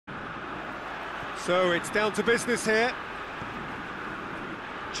So it's down to business here.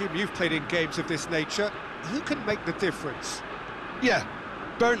 Jim, you've played in games of this nature. Who can make the difference? Yeah,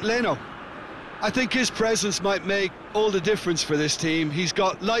 Bernd Leno. I think his presence might make all the difference for this team. He's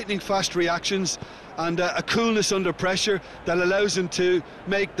got lightning-fast reactions and a coolness under pressure that allows him to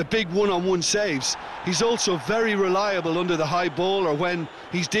make the big one-on-one saves. He's also very reliable under the high ball or when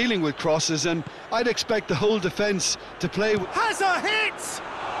he's dealing with crosses, and I'd expect the whole defence to play with... Has a hit!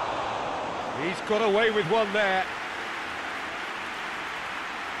 He's got away with one there.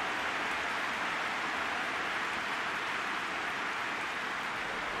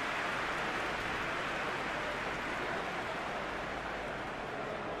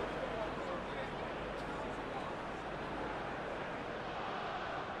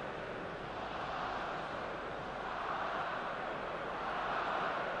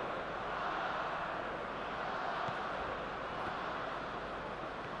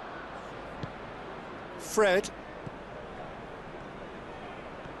 Fred.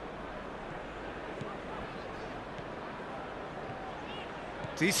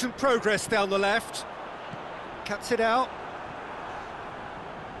 Decent progress down the left. Cuts it out.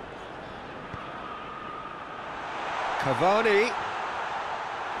 Cavani.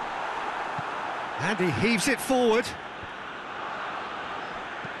 And he heaves it forward.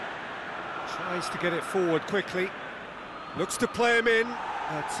 Tries to get it forward quickly. Looks to play him in.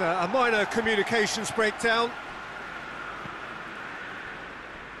 But a minor communications breakdown.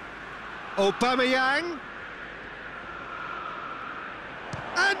 Aubameyang.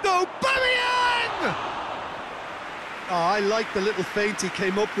 And Aubameyang! Oh, I like the little feint he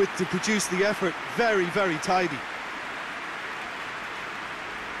came up with to produce the effort. Very, very tidy.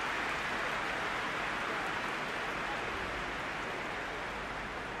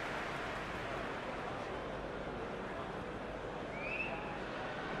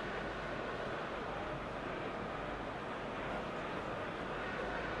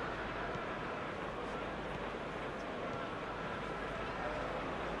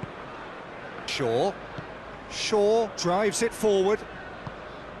 Shaw drives it forward.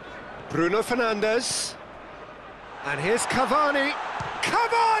 Bruno Fernandes. And here's Cavani.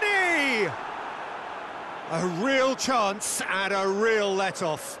 Cavani! A real chance and a real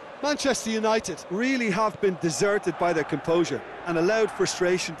let-off. Manchester United really have been deserted by their composure and allowed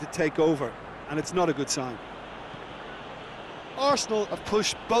frustration to take over, and it's not a good sign. Arsenal have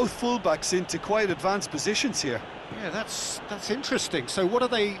pushed both fullbacks into quite advanced positions here. Yeah, that's interesting. So what are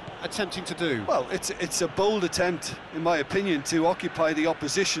they attempting to do? Well, it's a bold attempt, in my opinion, to occupy the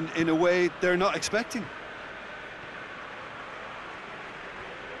opposition in a way they're not expecting.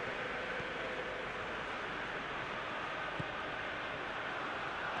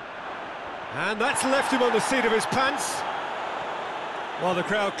 And that's left him on the seat of his pants. Well, the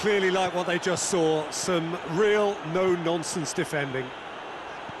crowd clearly like what they just saw. Some real no-nonsense defending.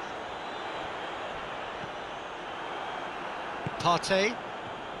 Partey.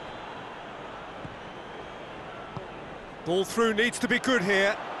 Ball through needs to be good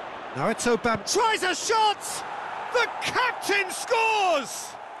here. Now it's Aubameyang. Tries a shot! The captain scores!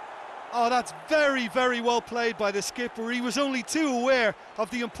 Oh, that's very, very well played by the skipper. He was only too aware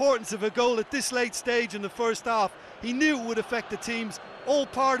of the importance of a goal at this late stage in the first half. He knew it would affect the teams, all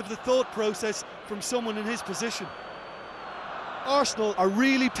part of the thought process from someone in his position. Arsenal are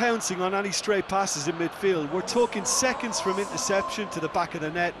really pouncing on any stray passes in midfield. We're talking seconds from interception to the back of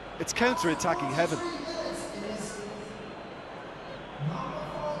the net. It's counter-attacking heaven.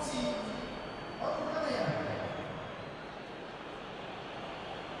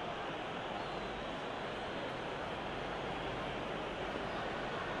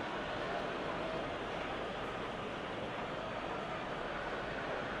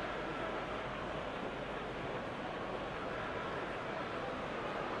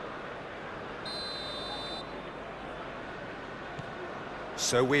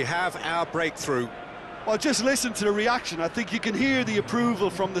 So we have our breakthrough. Well, just listen to the reaction. I think you can hear the approval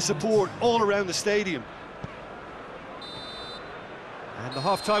from the support all around the stadium. And the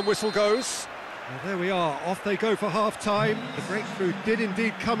half-time whistle goes. Well, there we are, off they go for half-time. The breakthrough did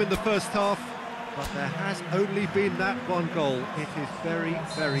indeed come in the first half, but there has only been that one goal. It is very,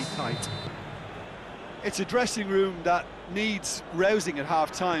 very tight. It's a dressing room that needs rousing at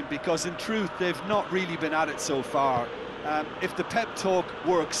half-time because, in truth, they've not really been at it so far. If the pep talk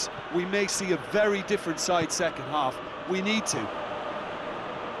works, we may see a very different side second half. We need to.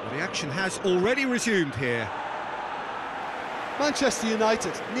 Well, the action has already resumed here. Manchester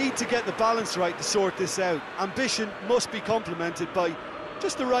United need to get the balance right to sort this out. Ambition must be complemented by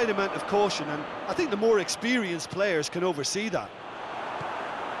just the right amount of caution, and I think the more experienced players can oversee that.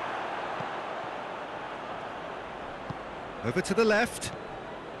 Over to the left.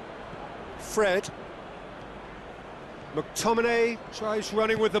 Fred. McTominay tries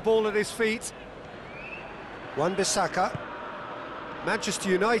running with the ball at his feet. Wan-Bissaka. Manchester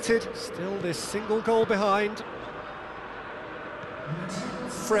United still this single goal behind.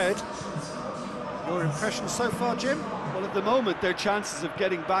 Fred. Your impression so far, Jim? Well, at the moment, their chances of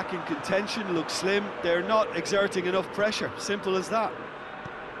getting back in contention look slim. They're not exerting enough pressure. Simple as that.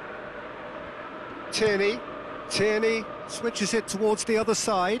 Tierney. Tierney switches it towards the other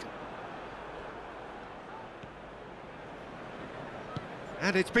side.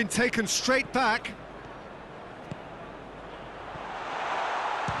 And it's been taken straight back.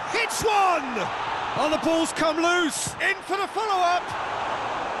 Hits one! Oh, the ball's come loose. In for the follow-up.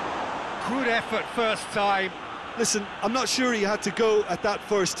 Good effort first time. Listen, I'm not sure he had to go at that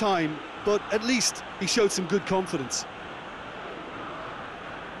first time, but at least he showed some good confidence.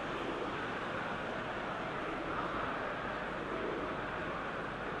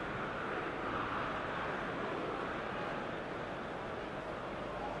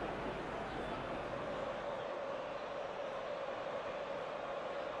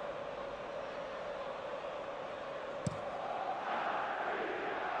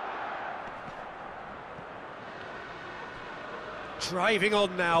 Driving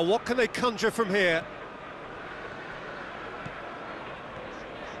on now, what can they conjure from here?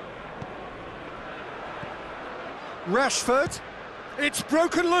 Rashford, it's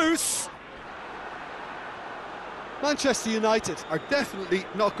broken loose. Manchester United are definitely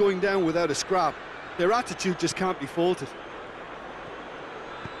not going down without a scrap. Their attitude just can't be faulted.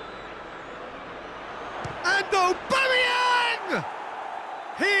 And Aubameyang!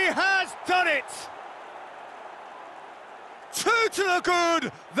 He has done it! Two to the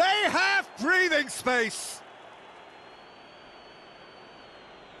good, they have breathing space.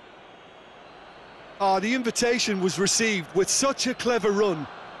 The invitation was received with such a clever run,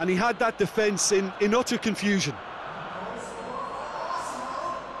 and he had that defence in utter confusion.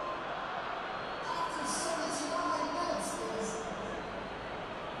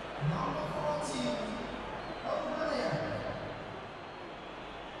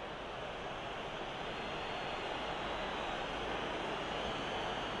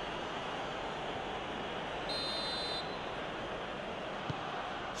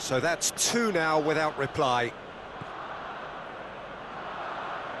 So that's two now without reply.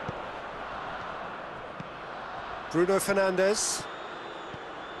 Bruno Fernandes.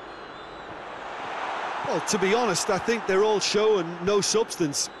 Well, to be honest, I think they're all show and no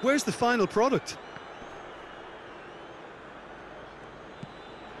substance. Where's the final product?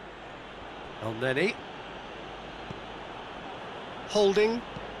 Elneny. Holding.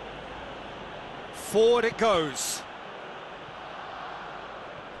 Forward it goes.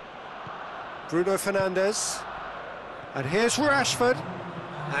 Bruno Fernandes. And here's Rashford.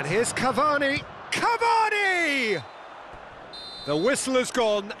 And here's Cavani. Cavani! The whistle has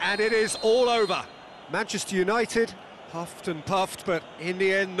gone and it is all over. Manchester United puffed and puffed, but in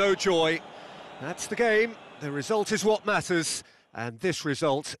the end, no joy. That's the game. The result is what matters, and this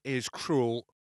result is cruel.